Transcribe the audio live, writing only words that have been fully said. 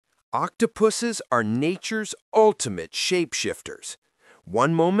Octopuses are nature's ultimate shapeshifters.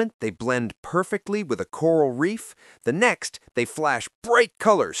 One moment they blend perfectly with a coral reef, the next they flash bright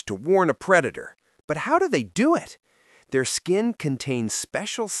colors to warn a predator. But how do they do it? Their skin contains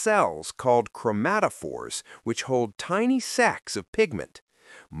special cells called chromatophores, which hold tiny sacs of pigment.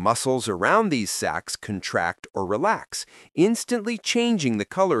 Muscles around these sacs contract or relax, instantly changing the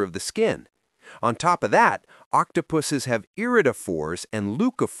color of the skin. On top of that, octopuses have iridophores and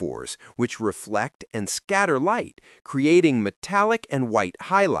leucophores, which reflect and scatter light, creating metallic and white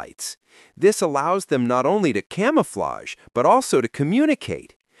highlights. This allows them not only to camouflage, but also to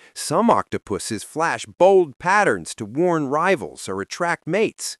communicate. Some octopuses flash bold patterns to warn rivals or attract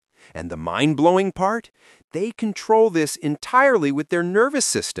mates. And the mind-blowing part? They control this entirely with their nervous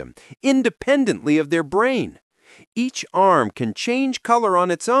system, independently of their brain. Each arm can change color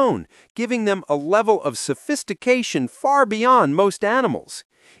on its own, giving them a level of sophistication far beyond most animals.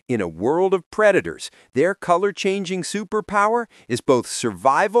 In a world of predators, their color-changing superpower is both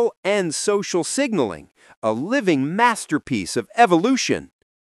survival and social signaling, a living masterpiece of evolution.